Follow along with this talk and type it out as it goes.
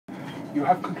You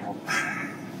have control.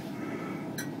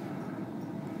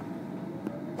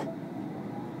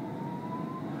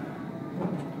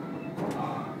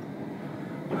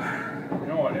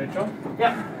 You alright there, John?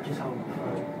 Yeah, just hold on.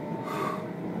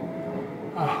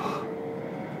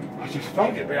 I just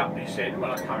thought you'd be up this end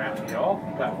when I come out the yard,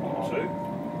 about 1 or 2.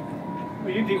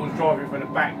 Well, you didn't want to drive it from the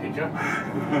back, did you?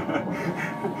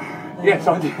 Yes,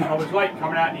 I did. I was late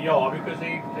coming out the yard because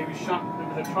he was shut, there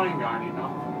was a train going in.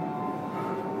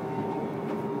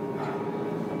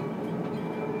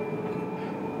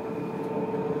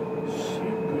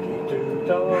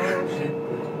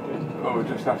 Oh, we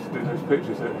just have to do those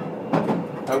pictures at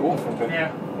Watford then?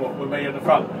 Yeah, what, with me at the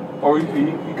front? Or you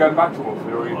going back to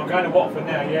Watford? Or I'm going to Watford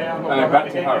now, yeah. I'm not and then going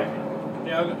back to Harrow?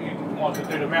 Yeah, you want to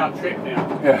do the round trip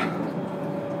now. Yeah.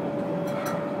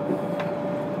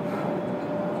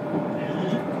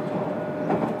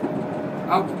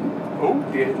 Oh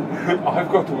dear. I've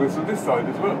got to whistle this side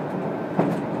as well.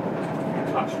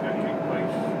 Touch anything,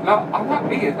 please. No, I'm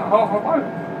not here. No, I won't.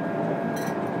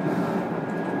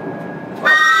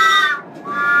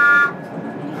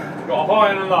 Got a high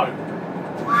and a low.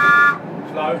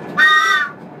 Slow.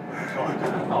 Sorry.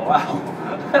 Oh wow.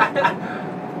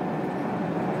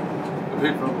 The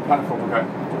people on the platform are going,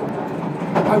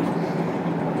 oh,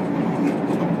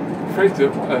 afraid to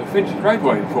Finch's Road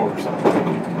waiting for us.